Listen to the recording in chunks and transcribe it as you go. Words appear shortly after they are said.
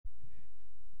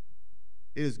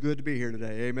It is good to be here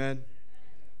today. Amen.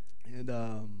 And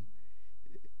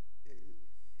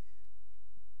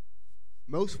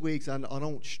most weeks I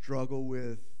don't struggle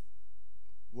with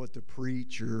what to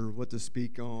preach or what to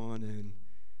speak on,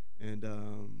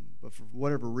 but for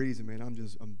whatever reason, man,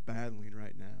 I'm battling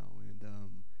right now, and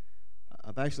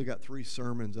I've actually got 3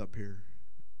 sermons up here.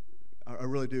 I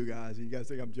really do, guys. You guys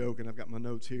think I'm joking? I've got my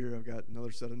notes here. I've got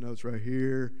another set of notes right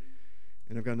here.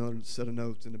 And I've got another set of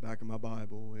notes in the back of my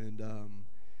Bible, and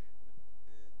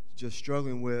just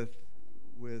struggling with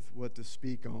what to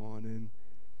speak on.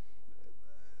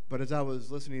 But as I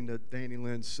was listening to Danny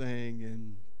Lynn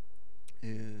sing,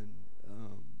 and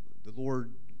the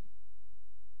Lord,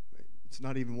 it's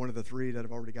not even one of the 3 that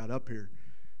I've already got up here.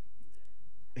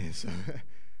 And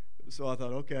so I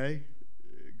thought, okay,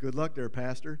 good luck there,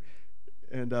 Pastor.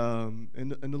 And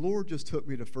the Lord just took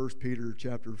me to 1 Peter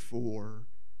chapter 4.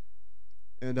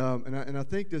 And I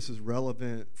think this is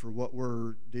relevant for what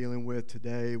we're dealing with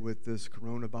today with this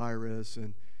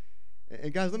coronavirus.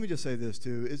 And guys, let me just say this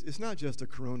too. It's not just a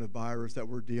coronavirus that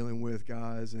we're dealing with,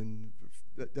 guys, and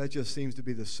that just seems to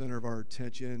be the center of our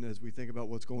attention as we think about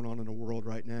what's going on in the world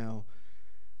right now.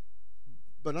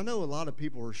 But I know a lot of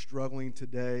people are struggling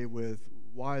today with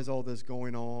why is all this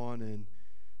going on,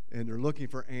 and they're looking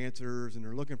for answers, and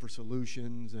they're looking for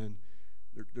solutions, and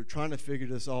they're trying to figure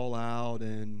this all out.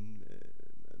 And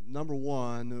number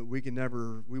one, we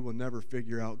will never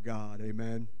figure out God,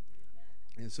 amen?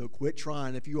 And so quit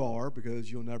trying if you are,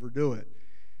 because you'll never do it.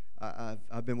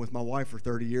 I've been with my wife for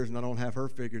 30 years, and I don't have her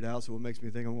figured out, so it makes me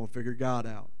think I'm going to figure God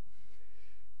out.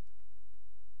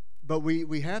 But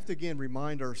we have to, again,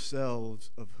 remind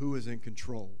ourselves of who is in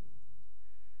control.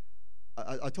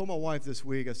 I told my wife this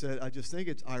week, I said, I just think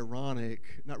it's ironic,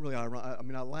 not really ironic, I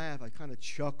mean, I laugh, I kind of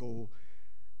chuckle,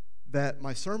 that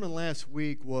my sermon last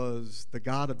week was the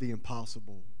God of the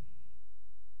impossible.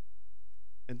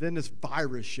 And then this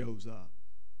virus shows up.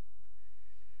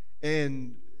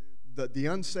 And the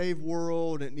unsaved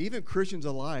world, and even Christians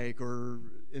alike, are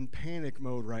in panic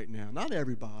mode right now. Not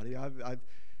everybody.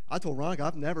 I told Veronica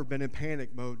I've never been in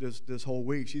panic mode this whole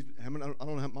week. I don't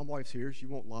know, my wife's here. She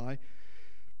won't lie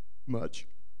much.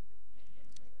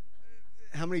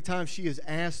 How many times she has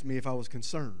asked me if I was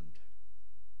concerned.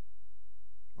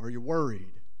 Are you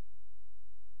worried?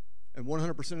 And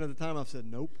 100% of the time I've said,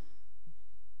 nope.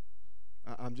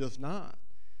 I'm just not.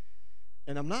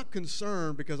 And I'm not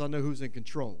concerned because I know who's in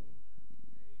control.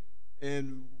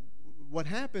 And what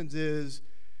happens is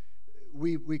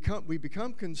we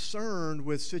become concerned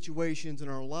with situations in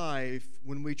our life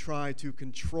when we try to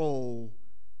control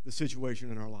the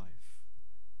situation in our life.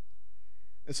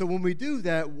 And so when we do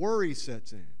that, worry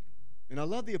sets in. And I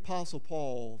love the Apostle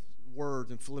Paul's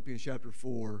words in Philippians chapter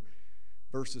 4,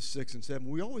 verses 6 and 7.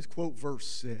 We always quote verse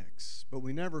 6, but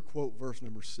we never quote verse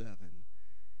number 7.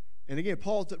 And again,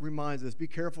 Paul reminds us, be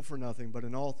careful for nothing, but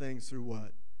in all things through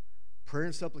what? Prayer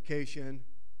and supplication.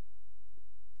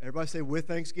 Everybody say, with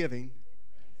thanksgiving.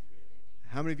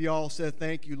 How many of y'all said,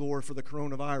 thank you, Lord, for the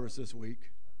coronavirus this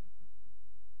week?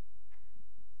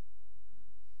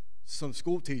 Some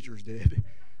school teachers did.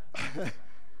 They're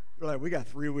like, we got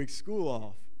 3 weeks school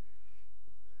off.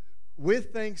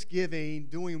 With thanksgiving,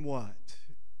 doing what?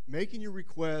 Making your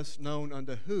requests known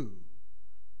unto who?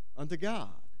 Unto God.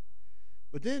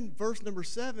 But then verse number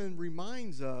 7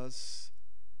 reminds us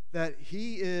that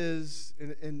He is,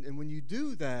 and when you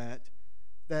do that,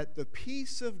 that the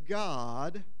peace of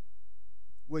God,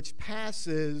 which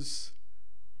passes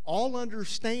all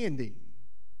understanding.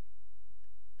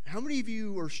 How many of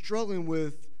you are struggling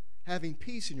with having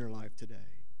peace in your life today?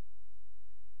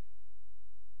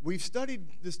 We've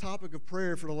studied this topic of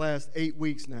prayer for the last 8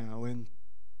 weeks now, and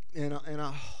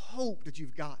I hope that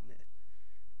you've gotten it.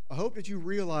 I hope that you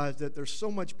realize that there's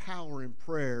so much power in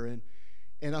prayer,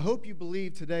 and I hope you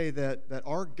believe today that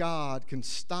our God can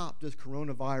stop this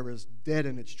coronavirus dead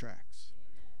in its tracks.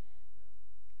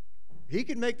 He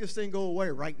can make this thing go away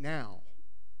right now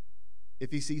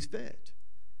if He sees fit.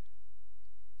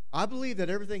 I believe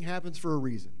that everything happens for a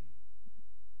reason.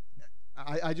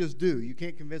 I just do. You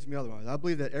can't convince me otherwise. I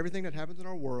believe that everything that happens in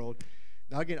our world,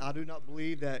 now again, I do not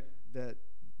believe that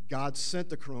God sent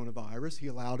the coronavirus. He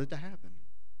allowed it to happen.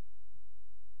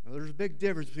 Now, there's a big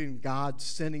difference between God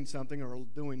sending something or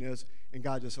doing this and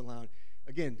God just allowing it.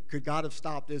 Again, could God have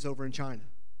stopped this over in China?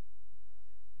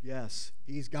 Yes.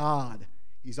 He's God.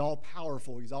 He's all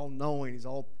powerful. He's all knowing. He's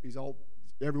all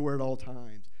everywhere at all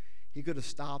times. He could have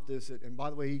stopped this. And by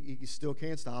the way, he still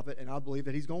can't stop it, and I believe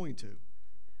that He's going to.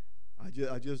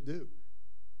 I just do.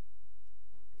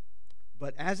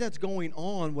 But as that's going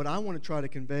on, what I want to try to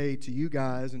convey to you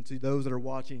guys and to those that are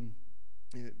watching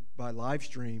by live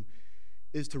stream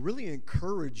is to really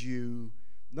encourage you,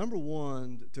 number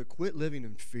one, to quit living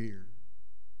in fear.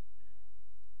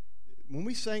 When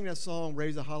we sang that song,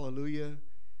 Raise a Hallelujah,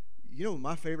 you know what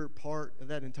my favorite part of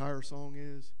that entire song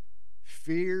is?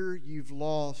 Fear, you've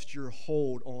lost your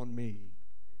hold on me.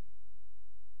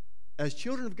 As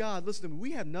children of God, listen to me,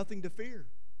 we have nothing to fear.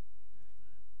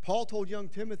 Paul told young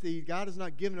Timothy, God has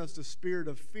not given us the spirit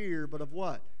of fear, but of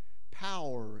what?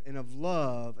 Power and of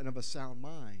love and of a sound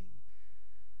mind.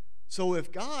 So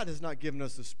if God has not given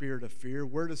us the spirit of fear,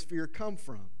 where does fear come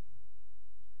from?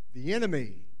 The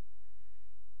enemy.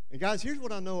 And guys, here's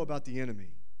what I know about the enemy.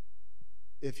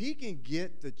 If he can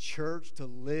get the church to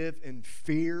live in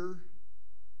fear,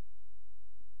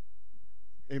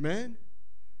 amen?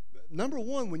 Number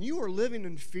one, when you are living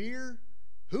in fear,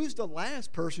 who's the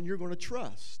last person you're going to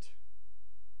trust?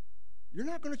 You're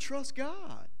not going to trust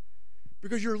God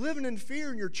because you're living in fear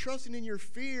and you're trusting in your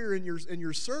fear and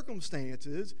your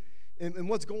circumstances and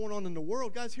what's going on in the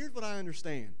world. Guys, here's what I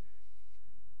understand.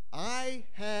 I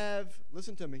have,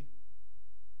 listen to me,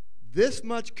 this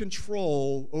much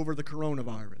control over the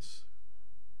coronavirus.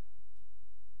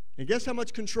 And guess how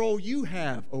much control you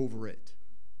have over it?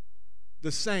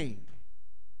 The same.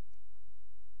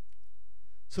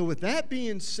 So with that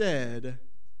being said,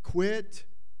 quit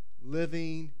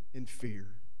living in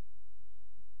fear.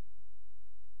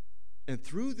 And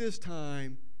through this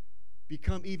time,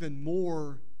 become even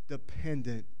more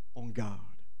dependent on God.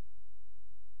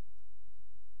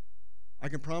 I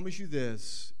can promise you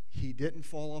this, he didn't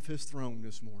fall off his throne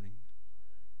this morning.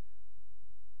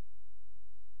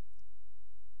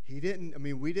 We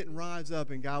didn't rise up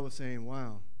and God was saying,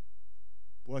 wow,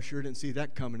 boy, I sure didn't see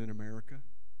that coming in America.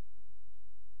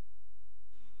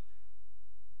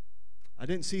 I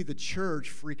didn't see the church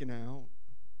freaking out.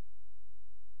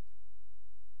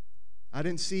 I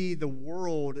didn't see the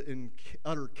world in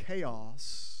utter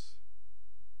chaos.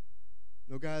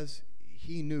 No, guys,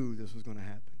 he knew this was going to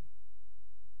happen.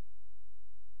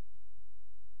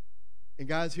 And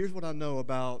guys, here's what I know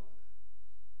about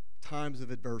times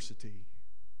of adversity.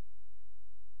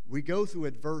 We go through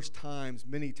adverse times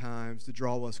many times to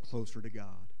draw us closer to God.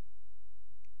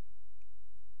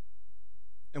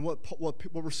 And what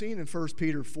we're seeing in 1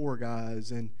 Peter 4,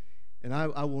 guys, and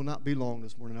I will not be long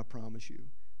this morning, I promise you.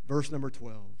 Verse number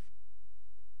 12.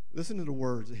 Listen to the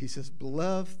words. He says,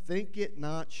 Beloved, think it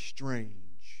not strange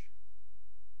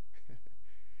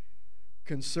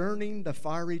concerning the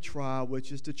fiery trial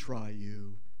which is to try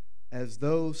you, as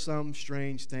though some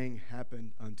strange thing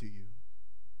happened unto you.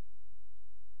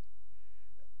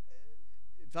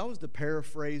 If I was to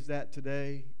paraphrase that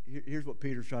today, here's what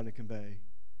Peter's trying to convey.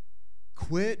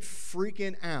 Quit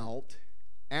freaking out,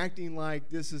 acting like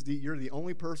you're the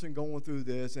only person going through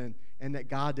this and that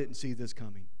God didn't see this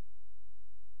coming.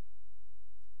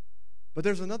 But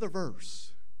there's another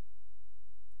verse.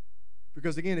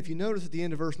 Because again, if you notice at the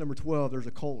end of verse number 12, there's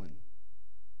a colon.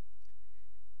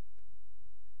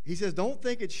 He says, don't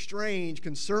think it's strange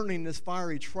concerning this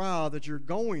fiery trial that you're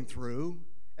going through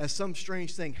as some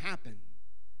strange thing happened.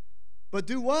 But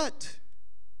do what?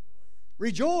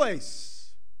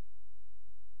 Rejoice.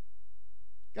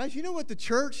 Guys, you know what the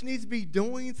church needs to be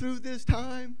doing through this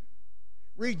time?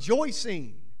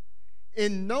 Rejoicing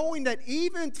in knowing that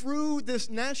even through this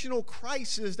national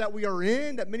crisis that we are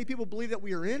in, that many people believe that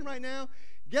we are in right now,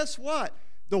 guess what?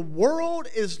 The world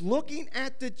is looking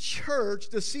at the church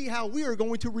to see how we are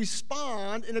going to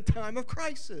respond in a time of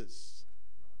crisis.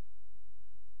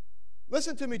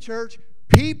 Listen to me, church.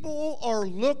 People are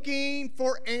looking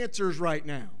for answers right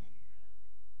now.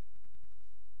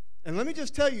 And let me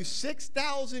just tell you,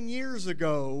 6,000 years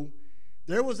ago,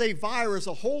 there was a virus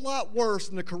a whole lot worse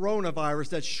than the coronavirus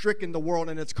that's stricken the world,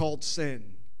 and it's called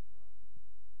sin.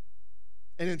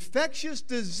 An infectious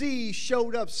disease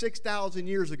showed up 6,000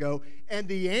 years ago, and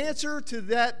the answer to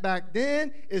that back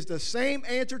then is the same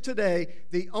answer today.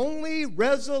 The only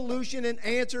resolution and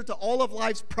answer to all of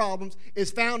life's problems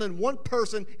is found in one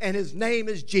person, and his name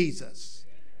is Jesus.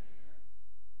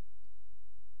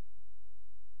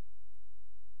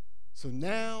 So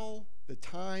now the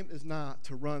time is not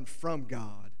to run from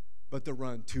God, but to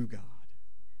run to God.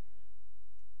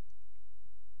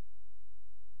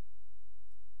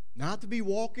 Not to be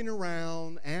walking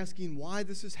around asking why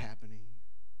this is happening,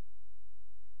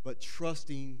 but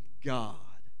trusting God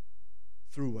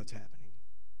through what's happening.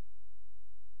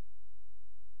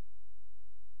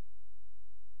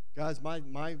 Guys,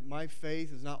 my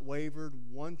faith has not wavered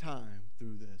one time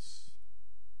through this.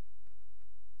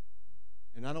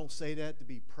 And I don't say that to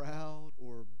be proud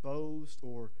or boast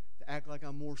or to act like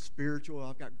I'm more spiritual,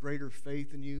 I've got greater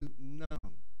faith than you. No.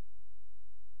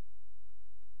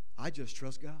 I just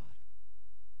trust God.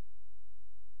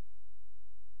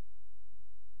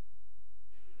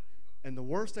 And the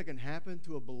worst that can happen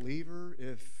to a believer,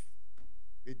 if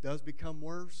it does become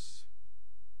worse,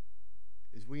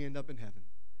 is we end up in heaven.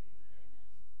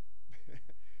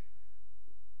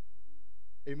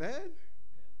 Amen?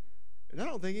 And I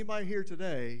don't think anybody here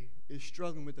today is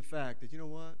struggling with the fact that, you know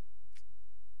what?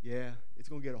 Yeah, it's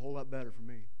going to get a whole lot better for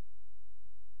me.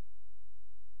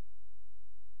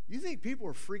 You think people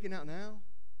are freaking out now?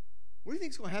 What do you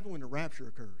think is going to happen when the rapture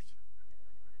occurs?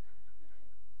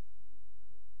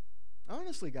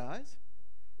 Honestly, guys,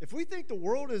 if we think the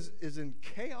world is in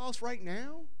chaos right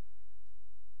now,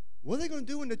 what are they going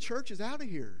to do when the church is out of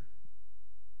here?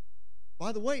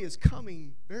 By the way, it's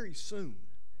coming very soon.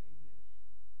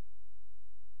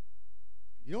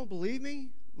 You don't believe me?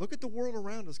 Look at the world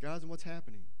around us, guys, and what's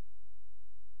happening.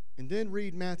 And then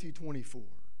read Matthew 24.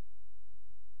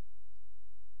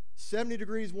 70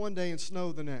 degrees one day and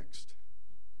snow the next.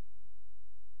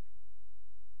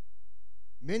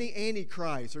 Many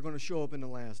antichrists are going to show up in the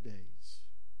last days.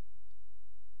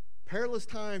 Perilous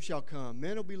times shall come.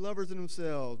 Men will be lovers of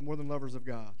themselves more than lovers of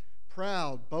God.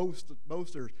 Proud,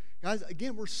 boasters. Guys,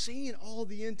 again, we're seeing all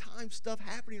the end time stuff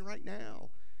happening right now.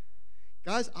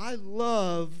 Guys, I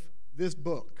love this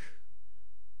book.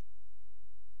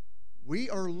 We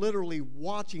are literally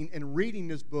watching and reading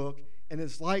this book, and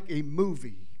it's like a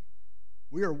movie.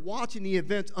 We are watching the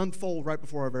events unfold right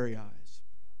before our very eyes.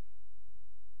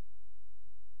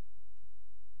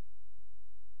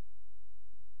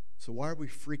 So why are we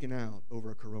freaking out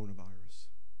over a coronavirus?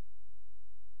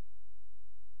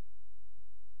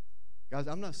 Guys,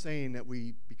 I'm not saying that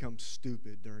we become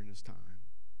stupid during this time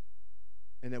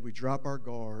and that we drop our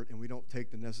guard and we don't take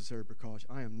the necessary precaution.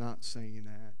 I am not saying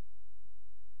that.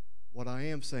 What I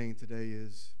am saying today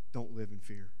is don't live in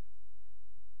fear.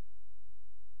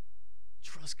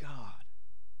 Trust God.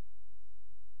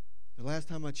 The last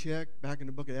time I checked, back in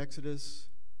the book of Exodus,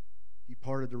 He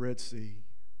parted the Red Sea.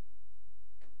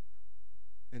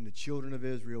 And the children of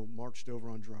Israel marched over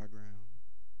on dry ground.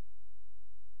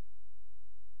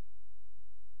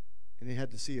 And they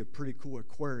had to see a pretty cool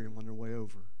aquarium on their way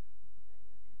over.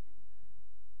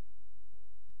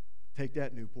 Take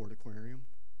that, Newport Aquarium.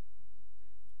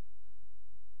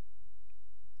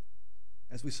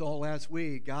 As we saw last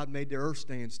week, God made the earth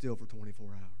stand still for 24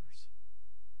 hours.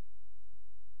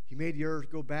 He made the earth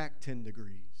go back 10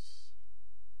 degrees.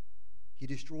 He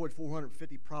destroyed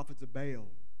 450 prophets of Baal.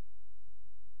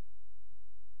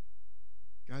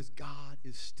 Guys, God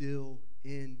is still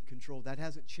in control. That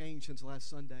hasn't changed since last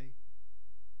Sunday.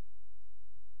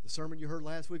 The sermon you heard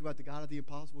last week about the God of the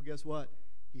impossible, guess what?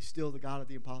 He's still the God of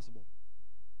the impossible.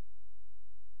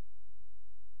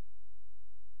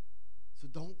 So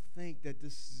don't think that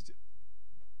this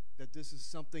is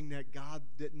something that God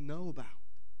didn't know about.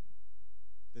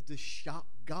 That this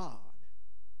shocked God.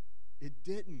 It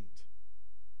didn't.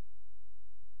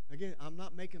 Again, I'm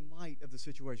not making light of the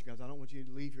situation, guys. I don't want you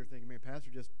to leave here thinking, man,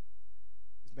 Pastor just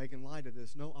is making light of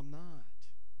this. No, I'm not.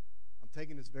 I'm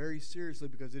taking this very seriously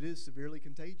because it is severely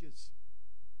contagious.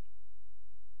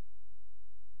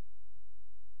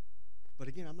 But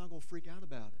again, I'm not going to freak out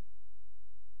about it.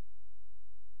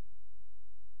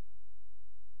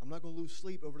 I'm not going to lose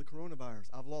sleep over the coronavirus.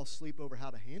 I've lost sleep over how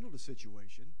to handle the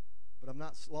situation, but I've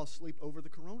not lost sleep over the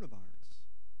coronavirus.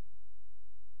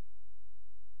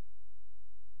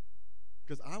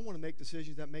 Because I want to make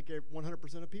decisions that make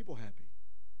 100% of people happy.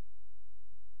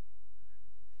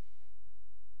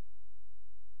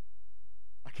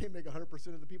 I can't make 100%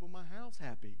 of the people in my house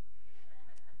happy.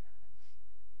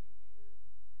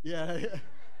 Yeah.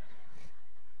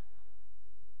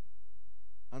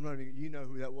 I'm not even, you know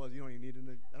who that was. You don't even need to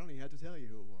know. I don't even have to tell you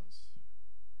who it was.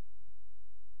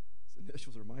 His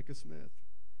initials are Micah Smith.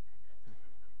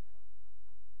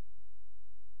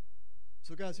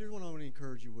 So guys, here's what I want to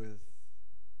encourage you with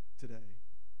today.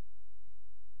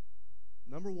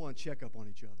 Number one, check up on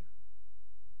each other.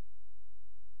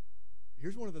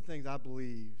 Here's one of the things I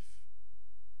believe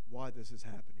why this is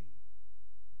happening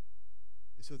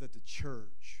is so that the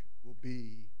church will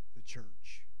be the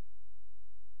church.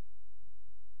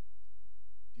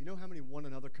 Do you know how many one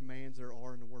another commands there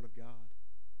are in the Word of God?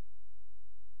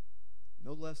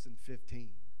 No less than 15.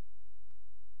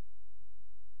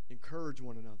 Encourage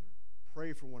one another.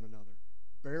 Pray for one another.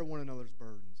 Bear one another's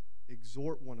burdens.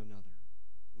 Exhort one another.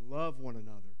 Love one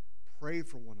another. Pray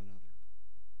for one another.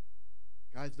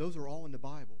 Guys, those are all in the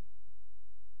Bible.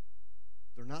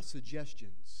 They're not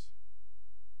suggestions.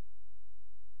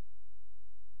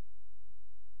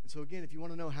 And so again, if you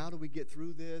want to know how do we get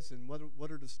through this and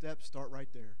what are the steps, start right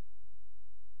there.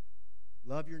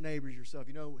 Love your neighbors yourself.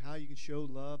 You know how you can show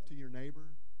love to your neighbor?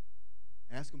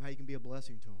 Ask them how you can be a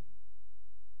blessing to them.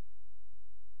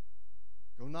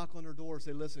 Go knock on their door and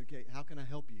say, listen, Kate, how can I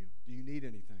help you? Do you need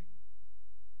anything?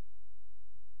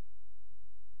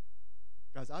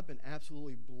 Guys, I've been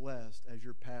absolutely blessed as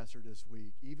your pastor this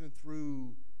week, even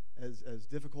through as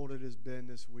difficult it has been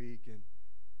this week, and,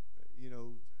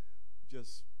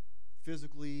 just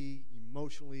physically,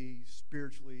 emotionally,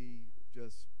 spiritually,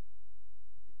 just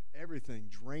everything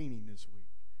draining this week.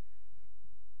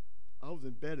 I was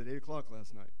in bed at 8 o'clock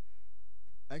last night.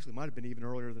 Actually, it might have been even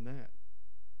earlier than that.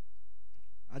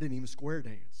 I didn't even square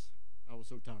dance. I was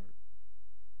so tired.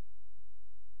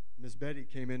 Miss Betty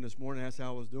came in this morning and asked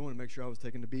how I was doing and make sure I was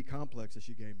taking the B complex that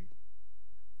she gave me.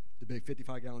 The big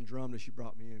 55-gallon drum that she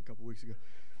brought me in a couple weeks ago.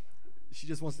 She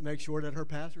just wants to make sure that her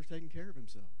pastor's taking care of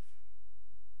himself.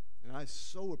 And I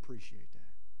so appreciate that.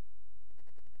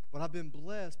 But I've been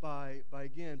blessed by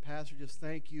again, Pastor, just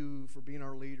thank you for being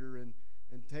our leader and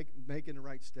making the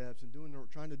right steps and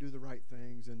trying to do the right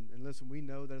things. And listen, we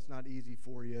know that it's not easy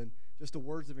for you. And just the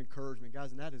words of encouragement, guys,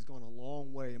 and that has gone a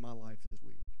long way in my life this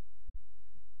week.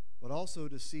 But also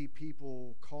to see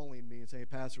people calling me and saying,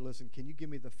 Pastor, listen, can you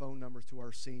give me the phone numbers to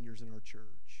our seniors in our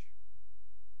church?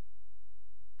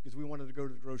 Because we wanted to go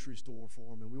to the grocery store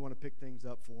for them, and we want to pick things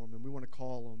up for them, and we want to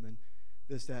call them, and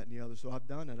this, that, and the other. So I've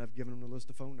done it. I've given them a list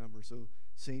of phone numbers. So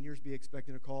seniors, be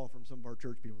expecting a call from some of our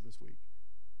church people this week.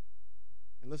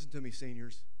 And listen to me,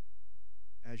 seniors.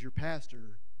 As your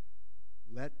pastor,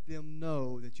 let them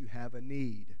know that you have a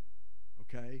need,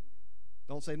 okay?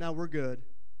 Don't say, no, we're good,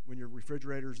 when your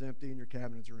refrigerator's empty and your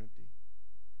cabinets are empty.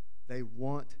 They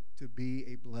want to be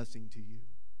a blessing to you.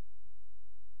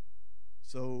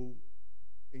 So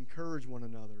encourage one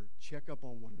another, check up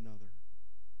on one another,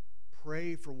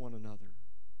 pray for one another.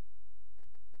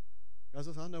 Guys,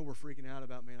 listen, I know we're freaking out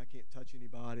about, man, I can't touch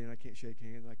anybody, and I can't shake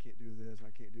hands, and I can't do this, and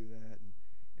I can't do that,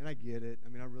 and I get it. I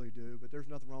mean, I really do, but there's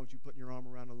nothing wrong with you putting your arm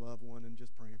around a loved one and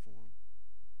just praying for them.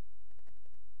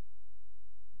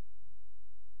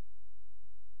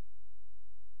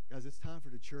 Guys, it's time for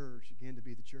the church, again, to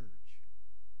be the church.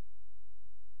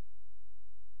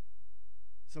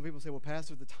 Some people say, well,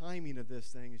 Pastor, the timing of this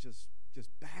thing is just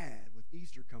bad with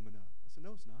Easter coming up. I said,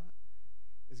 no, it's not.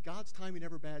 Is God's timing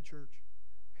ever bad, church?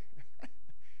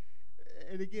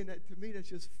 And again, to me, that's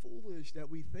just foolish that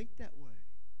we think that way.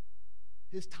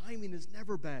 His timing is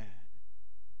never bad.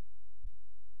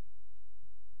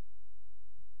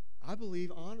 I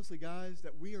believe, honestly, guys,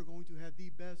 that we are going to have the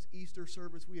best Easter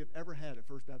service we have ever had at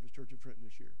First Baptist Church of Trenton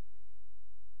this year.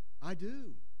 I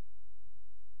do.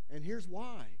 And here's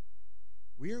why.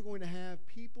 We are going to have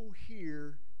people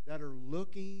here that are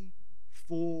looking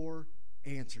for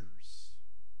answers.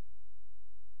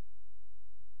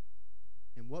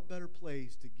 And what better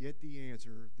place to get the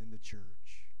answer than the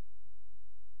church?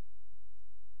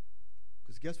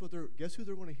 Because guess who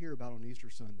they're going to hear about on Easter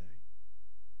Sunday?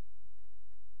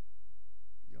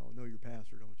 Y'all know your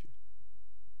pastor, don't you?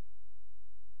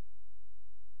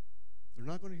 They're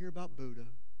not going to hear about Buddha.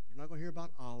 They're not going to hear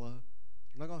about Allah.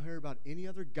 They're not going to hear about any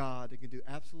other God that can do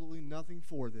absolutely nothing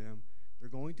for them. They're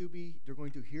going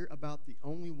to hear about the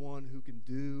only one who can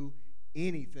do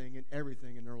anything and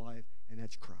everything in their life, and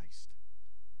that's Christ.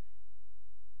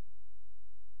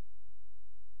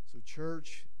 So,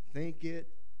 church, think it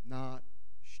not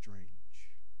strange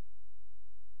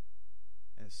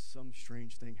as some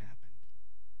strange thing happened,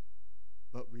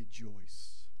 but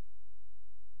rejoice.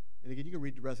 And again, you can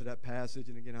read the rest of that passage,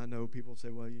 and again, I know people say,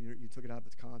 well, you took it out of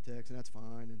its context, and that's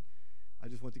fine, and I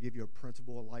just want to give you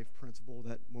a life principle,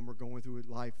 that when we're going through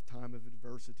a lifetime of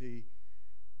adversity,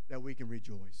 that we can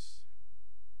rejoice.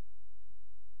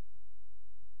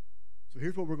 So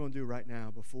here's what we're going to do right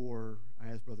now before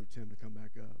I ask Brother Tim to come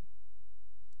back up.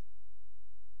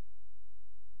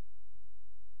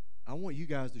 I want you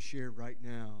guys to share right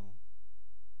now,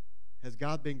 has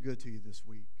God been good to you this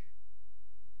week?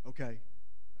 Okay.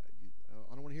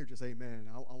 I don't want to hear just amen.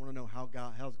 I want to know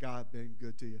how's God been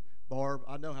good to you. Barb,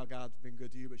 I know how God's been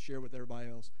good to you, but share with everybody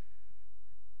else.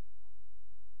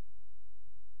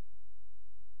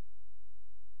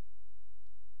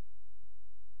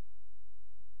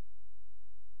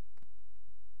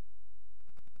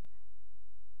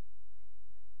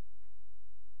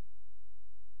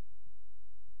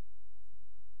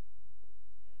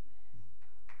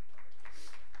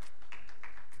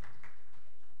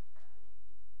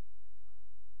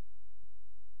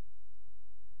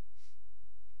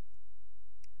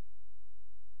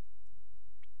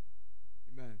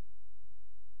 Amen.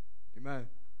 Amen.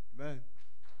 Amen.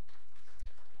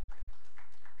 I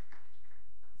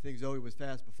think Zoe was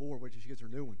fast before. Wait till she gets her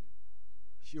new one.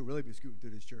 She'll really be scooting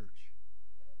through this church.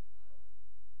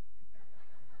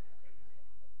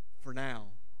 For now,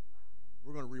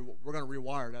 we're gonna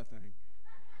rewire that thing.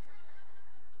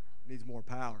 Needs more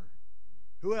power.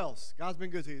 Who else? God's been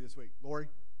good to you this week. Lori?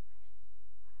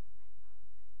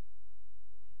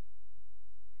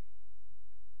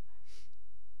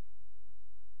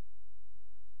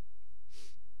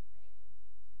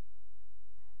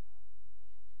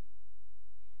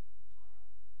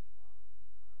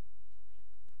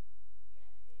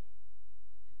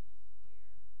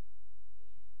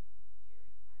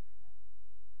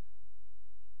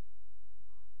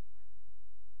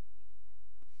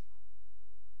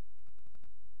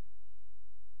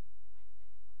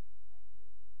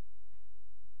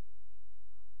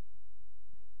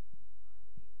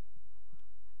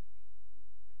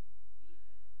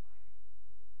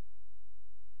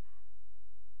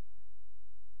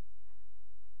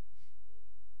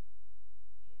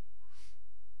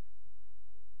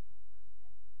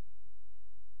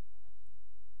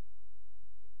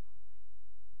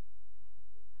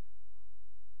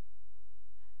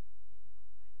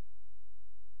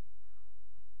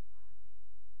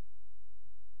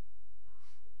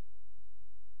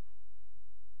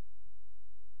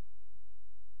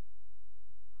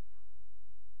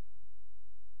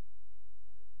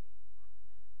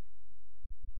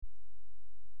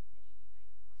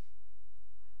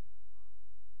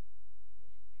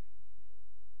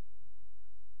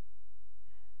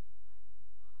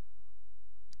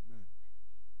 Amen.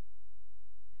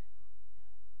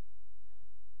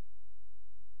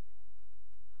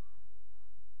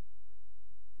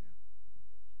 Yeah.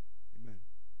 Amen.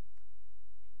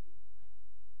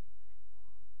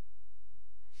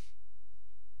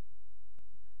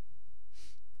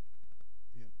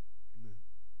 Yeah. Amen.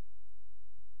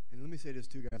 And let me say this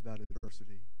too, guys, about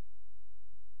adversity.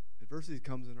 Adversity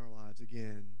comes in our lives,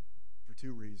 again, for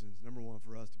two reasons. Number one,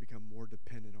 for us to become more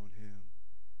dependent on Him.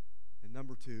 And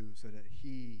number two, so that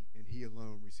He and He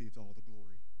alone receives all the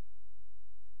glory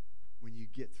when you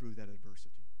get through that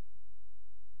adversity.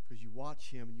 Because you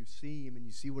watch Him and you see Him and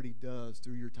you see what He does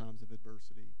through your times of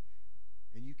adversity.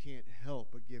 And you can't help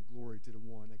but give glory to the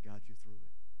one that got you through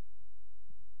it.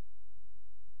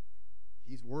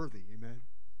 He's worthy, amen?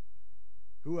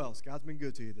 Who else? God's been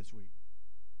good to you this week.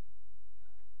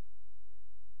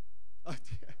 Oh,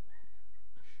 yeah.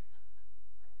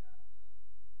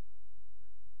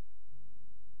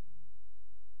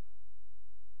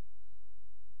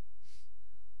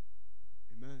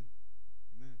 Amen.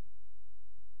 Amen.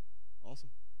 Awesome.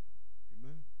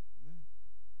 Amen. Amen.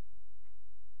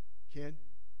 Ken?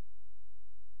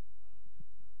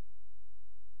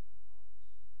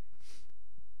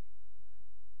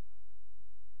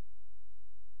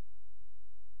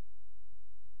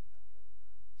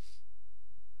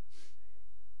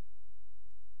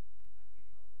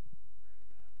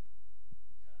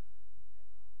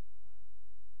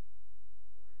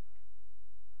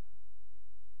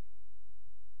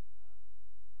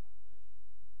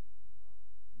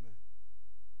 Amen.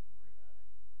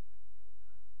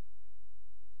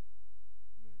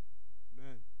 Amen.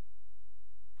 Amen.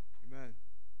 Amen.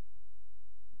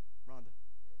 Rhonda?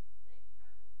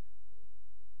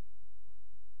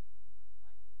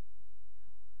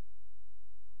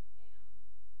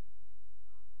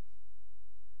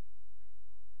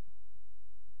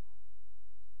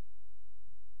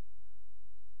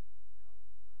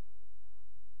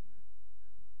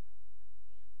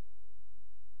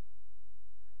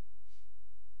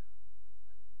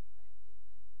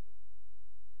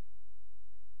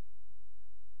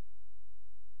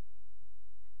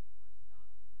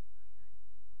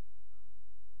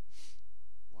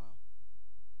 Wow.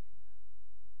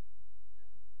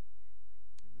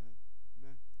 Amen.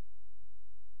 Amen.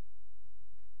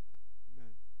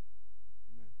 Amen.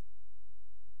 Amen.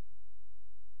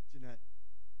 Jeanette?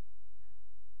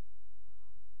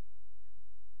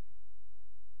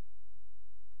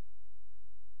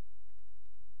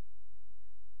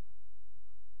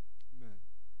 Amen.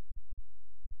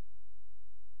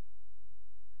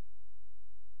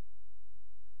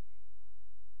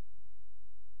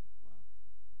 Wow.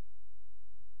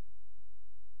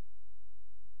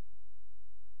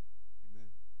 Amen.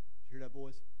 Did you hear that,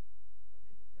 boys?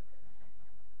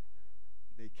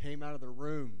 They came out of their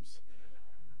rooms.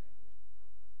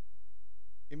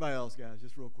 Anybody else, guys?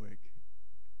 Just real quick.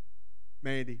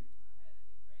 Mandy?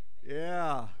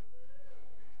 Yeah.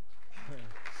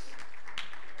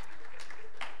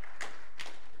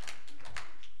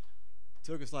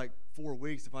 Took us like 4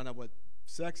 weeks to find out what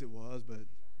sex it was, but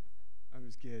I'm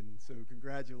just kidding. So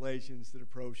congratulations to the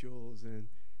Proshulls, and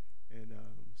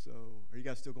so are you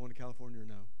guys still going to California or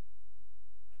no?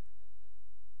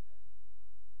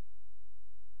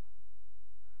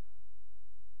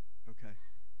 Okay.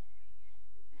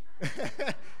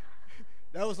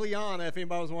 That was Liana, if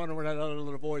anybody was wondering where that other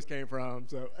little voice came from.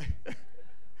 So,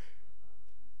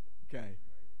 okay.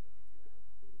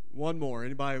 One more.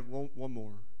 Anybody? One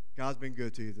more. God's been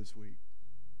good to you this week.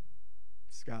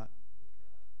 Scott.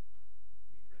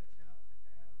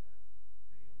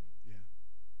 Yeah.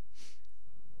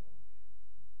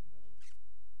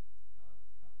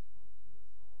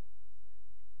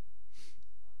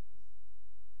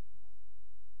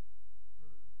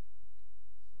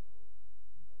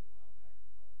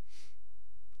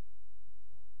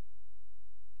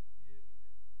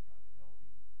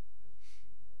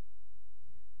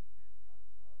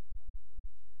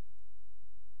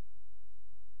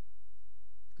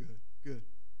 Good. Good.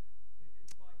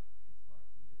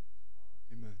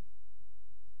 Amen.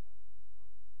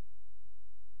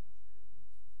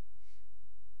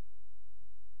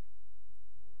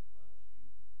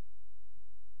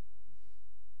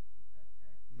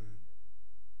 Amen.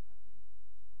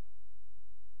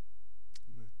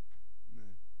 Amen.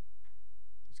 Amen.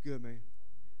 That's good, man.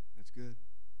 That's good.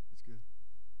 That's good.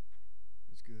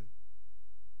 That's good.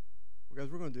 Well,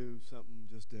 guys, we're going to do something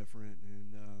just different,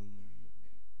 and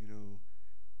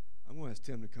I'm going to ask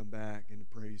Tim to come back and the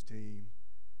praise team.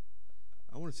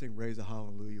 I want to sing "Raise a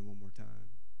Hallelujah" one more time,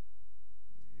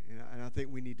 and I think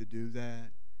we need to do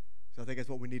that. So I think that's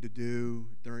what we need to do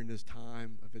during this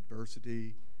time of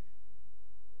adversity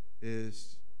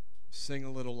is sing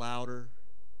a little louder.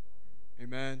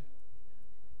 Amen.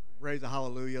 Raise a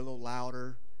hallelujah a little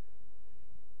louder.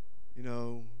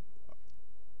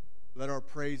 Let our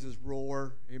praises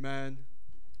roar. Amen.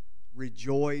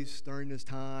 Rejoice during this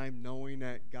time, knowing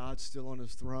that God's still on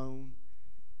his throne.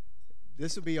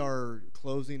 This will be our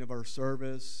closing of our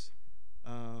service.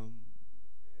 And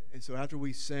so after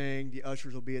we sing, the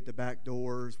ushers will be at the back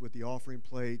doors with the offering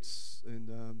plates.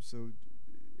 And so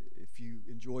if you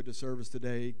enjoyed the service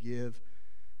today, give.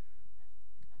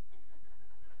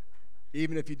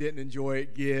 Even if you didn't enjoy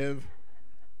it, give.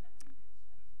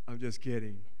 I'm just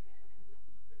kidding.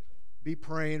 Be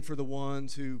praying for the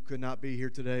ones who could not be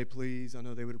here today, please. I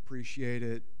know they would appreciate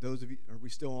it. Those of you, are we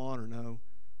still on or no?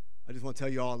 I just want to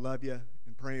tell you all I love you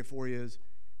and praying for you.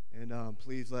 And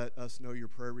please let us know your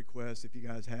prayer requests if you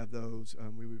guys have those.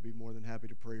 We would be more than happy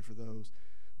to pray for those.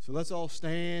 So let's all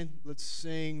stand. Let's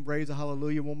sing Raise a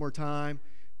Hallelujah one more time.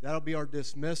 That'll be our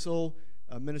dismissal.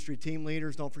 Ministry team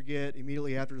leaders, don't forget,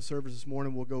 immediately after the service this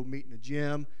morning, we'll go meet in the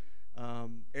gym.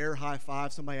 Air high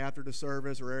five somebody after the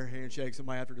service, or air handshake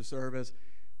somebody after the service.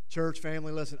 Church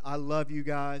family, listen, I love you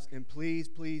guys, and please,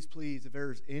 please, please, if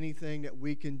there's anything that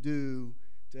we can do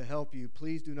to help you,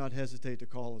 please do not hesitate to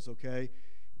call us, okay?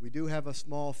 We do have a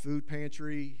small food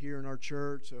pantry here in our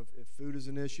church, so if food is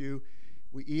an issue,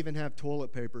 we even have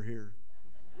toilet paper here.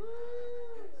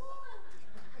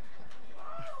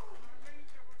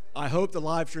 I hope the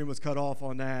live stream was cut off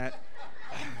on that.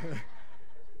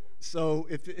 So,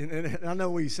 and I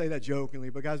know we say that jokingly,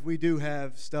 but guys, we do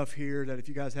have stuff here that if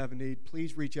you guys have a need,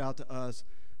 please reach out to us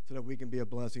so that we can be a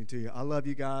blessing to you. I love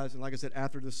you guys, and like I said,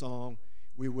 after the song,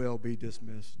 we will be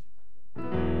dismissed.